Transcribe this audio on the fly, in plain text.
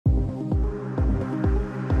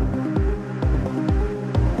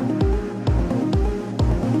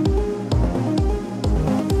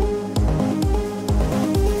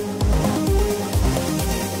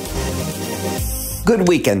Good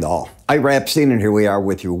weekend, all. Ira Epstein, and here we are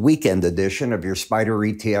with your weekend edition of your Spider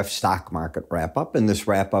ETF stock market wrap-up. And this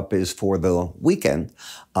wrap-up is for the weekend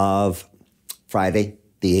of Friday,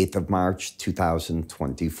 the 8th of March,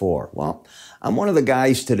 2024. Well, I'm one of the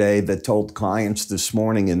guys today that told clients this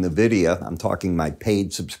morning in the video, I'm talking my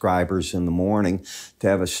paid subscribers in the morning, to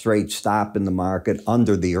have a straight stop in the market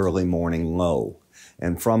under the early morning low.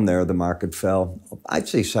 And from there, the market fell, I'd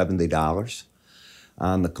say $70.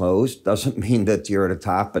 On the close. Doesn't mean that you're at the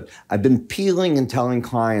top, but I've been peeling and telling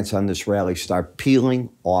clients on this rally, start peeling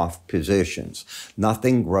off positions.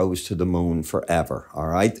 Nothing grows to the moon forever, all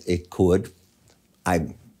right? It could.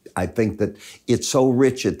 I think that it's so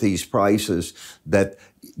rich at these prices that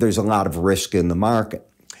there's a lot of risk in the market.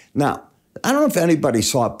 Now, I don't know if anybody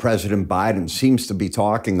saw President Biden seems to be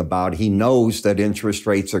talking about he knows that interest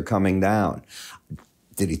rates are coming down.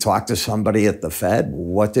 Did he talk to somebody at the Fed?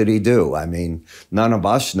 What did he do? I mean, none of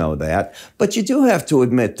us know that. But you do have to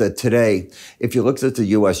admit that today, if you looked at the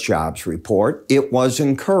U.S. jobs report, it was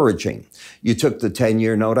encouraging. You took the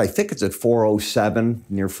 10-year note, I think it's at 407,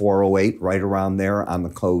 near 408, right around there on the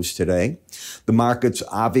close today. The markets,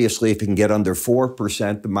 obviously, if you can get under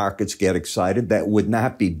 4%, the markets get excited. That would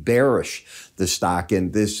not be bearish, the stock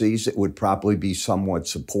indices. It would probably be somewhat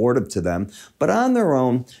supportive to them. But on their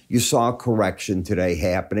own, you saw a correction today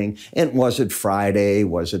happening. And was it Friday?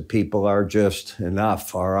 Was it people are just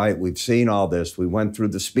enough? All right, we've seen all this. We went through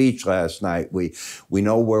the speech last night. We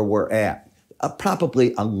know where we're at.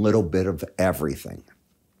 Probably a little bit of everything.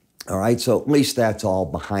 All right, so at least that's all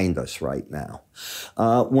behind us right now.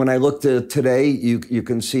 When I looked at today, you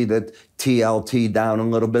can see that TLT down a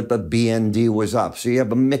little bit, but BND was up. So you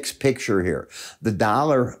have a mixed picture here. The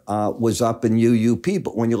dollar was up in UUP,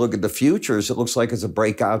 but when you look at the futures, it looks like it's a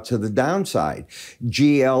breakout to the downside.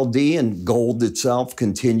 GLD and gold itself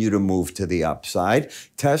continue to move to the upside.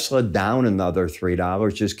 Tesla down another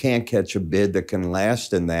 $3. Just can't catch a bid that can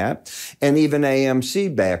last in that. And even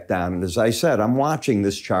AMC back down. And as I said, I'm watching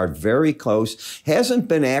this chart very close. Hasn't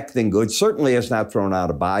been acting good. Certainly has not thrown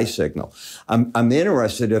out a buy signal. I'm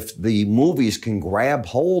interested if the movies can grab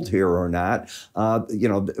hold here or not. You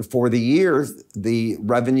know, for the year, the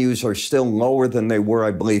revenues are still lower than they were,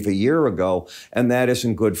 I believe, a year ago, and that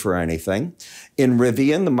isn't good for anything. In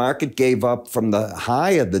Rivian, the market gave up from the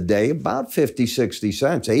high of the day about 50, 60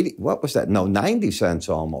 cents. 80, what was that? No, 90 cents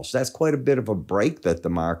almost. That's quite a bit of a break that the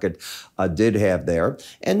market did have there.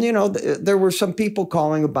 And, you know, there were some people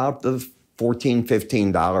calling about the $14,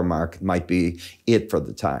 $15 mark might be it for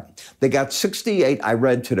the time. They got 68, I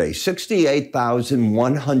read today,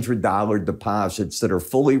 $68,100 deposits that are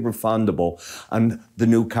fully refundable on the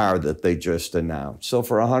new car that they just announced. So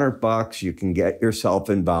for $100, you can get yourself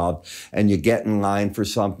involved and you get in line for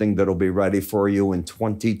something that'll be ready for you in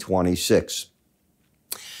 2026.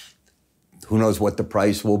 Who knows what the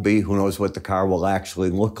price will be? Who knows what the car will actually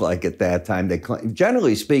look like at that time? They claim,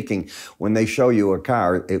 generally speaking, when they show you a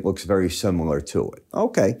car, it looks very similar to it.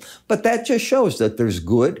 Okay, but that just shows that there's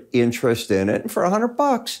good interest in it. And for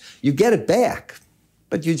 $100, you get it back,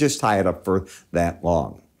 but you just tie it up for that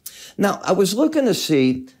long. Now, I was looking to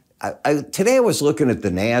see, today I was looking at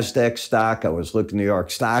the NASDAQ stock. I was looking at New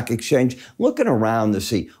York Stock Exchange, looking around to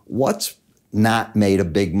see what's not made a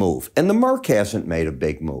big move. And the Merck hasn't made a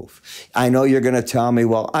big move. I know you're going to tell me,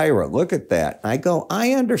 well, Ira, look at that. I go,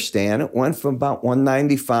 I understand. It went from about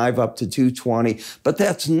 195 up to 220, but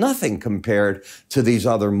that's nothing compared to these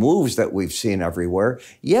other moves that we've seen everywhere.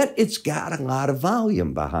 Yet it's got a lot of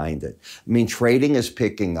volume behind it. I mean, trading is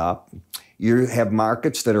picking up. You have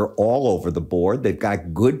markets that are all over the board. They've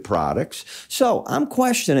got good products. So I'm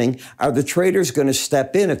questioning, are the traders going to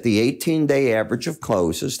step in at the 18-day average of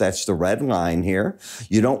closes? That's the red line here.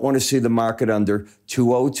 You don't want to see the market under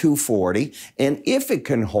 202.40. And if it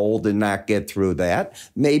can hold and not get through that,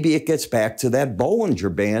 maybe it gets back to that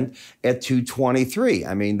Bollinger Band at 223.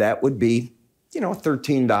 I mean, that would be, you know, a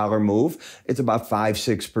 $13 move. It's about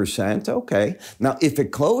 5–6%. Okay. Now, if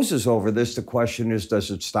it closes over this, the question is, does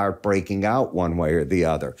it start breaking out one way or the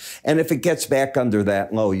other? And if it gets back under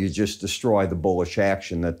that low, you just destroy the bullish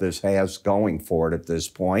action that this has going for it at this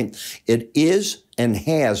point. It is and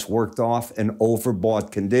has worked off an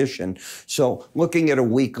overbought condition. So looking at a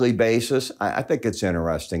weekly basis, I think it's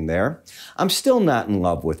interesting there. I'm still not in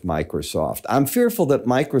love with Microsoft. I'm fearful that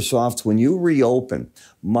Microsoft, when you reopen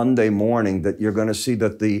Monday morning, that you're going to see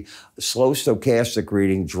that the slow stochastic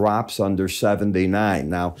reading drops under 79.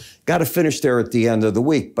 Now, got to finish there at the end of the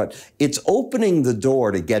week, but it's opening the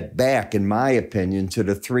door to get back, in my opinion, to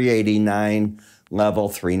the 389 level,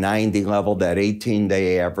 390 level, that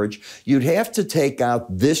 18-day average. You'd have to take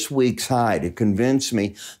out this week's high to convince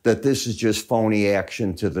me that this is just phony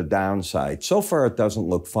action to the downside. So far, it doesn't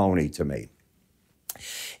look phony to me.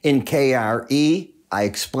 In KRE, I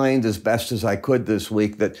explained as best as I could this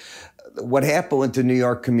week that what happened with the New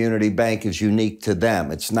York Community Bank is unique to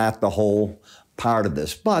them. It's not the whole part of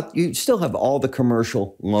this, but you still have all the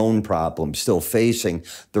commercial loan problems still facing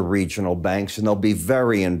the regional banks, and they'll be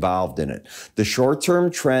very involved in it. The short-term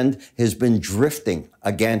trend has been drifting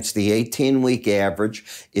against the 18-week average.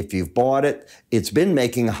 If you've bought it, it's been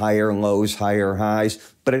making higher lows, higher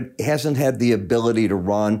highs, but it hasn't had the ability to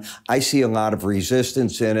run. I see a lot of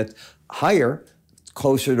resistance in it. Higher,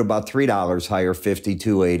 closer to about $3 higher,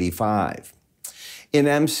 52.85. In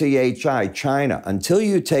MCHI, China, until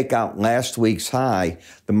you take out last week's high,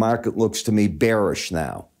 the market looks to me bearish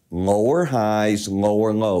now. Lower highs,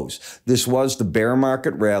 lower lows. This was the bear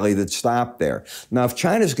market rally that stopped there. Now, if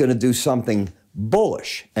China's going to do something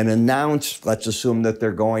bullish and announce, let's assume that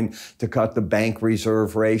they're going to cut the bank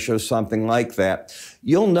reserve ratio, something like that,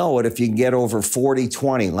 you'll know it if you can get over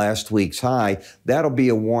 40.20, last week's high. That'll be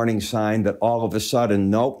a warning sign that all of a sudden,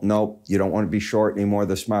 nope, you don't want to be short anymore.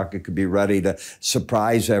 This market could be ready to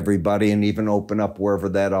surprise everybody and even open up wherever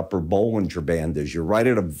that upper Bollinger Band is. You're right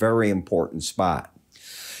at a very important spot.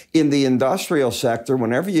 In the industrial sector,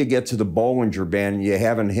 whenever you get to the Bollinger Band and you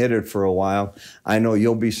haven't hit it for a while, I know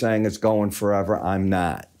you'll be saying it's going forever. I'm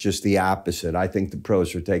not. Just the opposite. I think the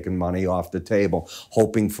pros are taking money off the table,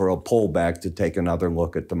 hoping for a pullback to take another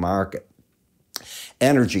look at the market.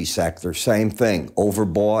 Energy sector, same thing.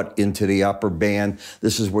 Overbought into the upper band.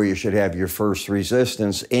 This is where you should have your first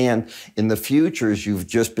resistance. And in the futures, you've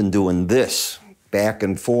just been doing this back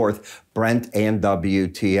and forth, Brent and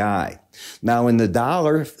WTI. Now, in the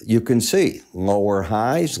dollar, you can see lower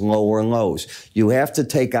highs, lower lows. You have to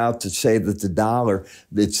take out to say that the dollar,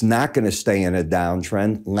 it's not going to stay in a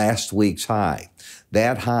downtrend, last week's high.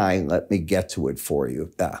 That high, let me get to it for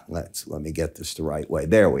you. Let me get this the right way.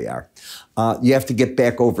 There we are. You have to get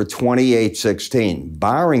back over 28.16.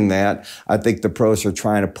 Barring that, I think the pros are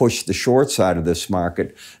trying to push the short side of this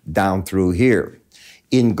market down through here.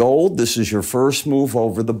 In gold, this is your first move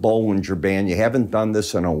over the Bollinger Band. You haven't done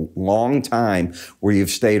this in a long time where you've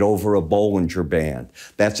stayed over a Bollinger Band.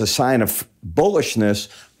 That's a sign of bullishness,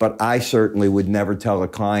 but I certainly would never tell a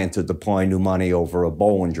client to deploy new money over a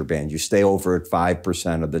Bollinger Band. You stay over it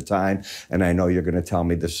 5% of the time, and I know you're going to tell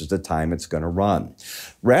me this is the time it's going to run.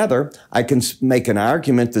 Rather, I can make an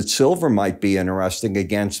argument that silver might be interesting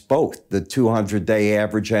against both the 200-day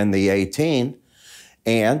average and the 18,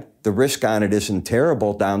 and the risk on it isn't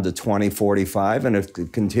terrible, down to 20.45, and if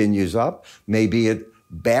it continues up, maybe it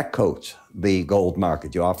backcoats the gold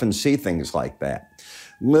market. You often see things like that.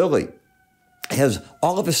 Lilly has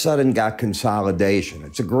all of a sudden got consolidation.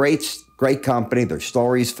 It's a great company. Their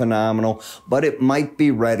story's phenomenal, but it might be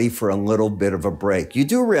ready for a little bit of a break. You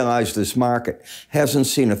do realize this market hasn't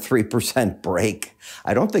seen a 3% break,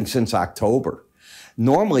 I don't think, since October.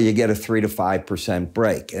 Normally, you get a 3 to 5%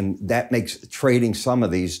 break, and that makes trading some of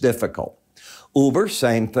these difficult. Uber,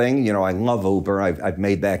 same thing. You know, I love Uber. I've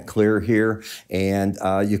made that clear here, and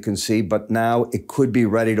you can see, but now it could be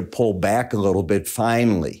ready to pull back a little bit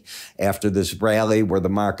finally after this rally where the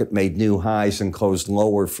market made new highs and closed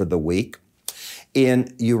lower for the week.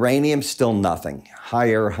 In uranium, still nothing.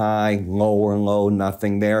 Higher high, lower low,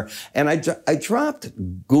 nothing there. And I dropped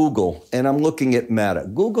Google, and I'm looking at Meta.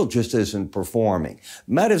 Google just isn't performing.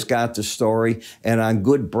 Meta's got the story, and on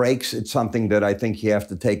good breaks, it's something that I think you have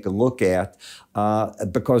to take a look at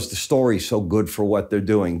because the story's so good for what they're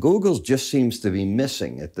doing. Google just seems to be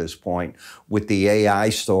missing at this point with the AI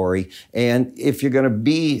story. And if you're going to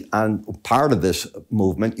be on part of this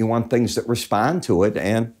movement, you want things that respond to it,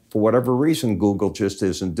 and for whatever reason, Google just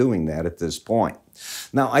isn't doing that at this point.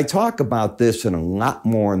 Now, I talk about this and a lot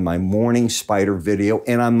more in my morning spider video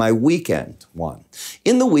and on my weekend one.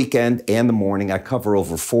 In the weekend and the morning, I cover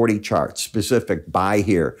over 40 charts, specific buy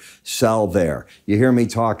here, sell there. You hear me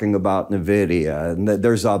talking about NVIDIA, and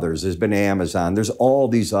there's others. There's been Amazon. There's all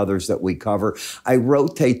these others that we cover. I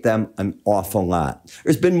rotate them an awful lot.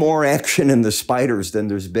 There's been more action in the spiders than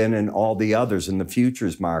there's been in all the others in the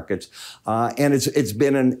futures markets, and it's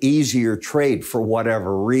been an easier trade for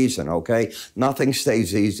whatever reason, okay? Nothing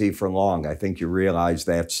stays easy for long. I think you realize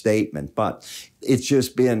that statement. But it's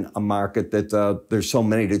just been a market that there's so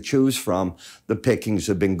many to choose from. The pickings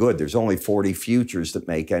have been good. There's only 40 futures that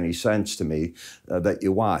make any sense to me that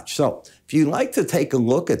you watch. So if you'd like to take a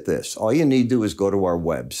look at this, all you need to do is go to our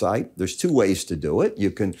website. There's two ways to do it. You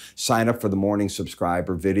can sign up for the morning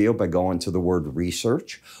subscriber video by going to the word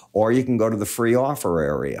research, or you can go to the free offer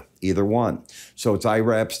area, either one. So it's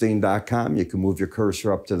iraepstein.com. You can move your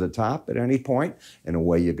cursor up to the top at any point, and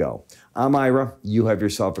away you go. I'm Ira. You have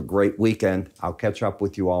yourself a great weekend. I'll catch up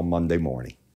with you all Monday morning.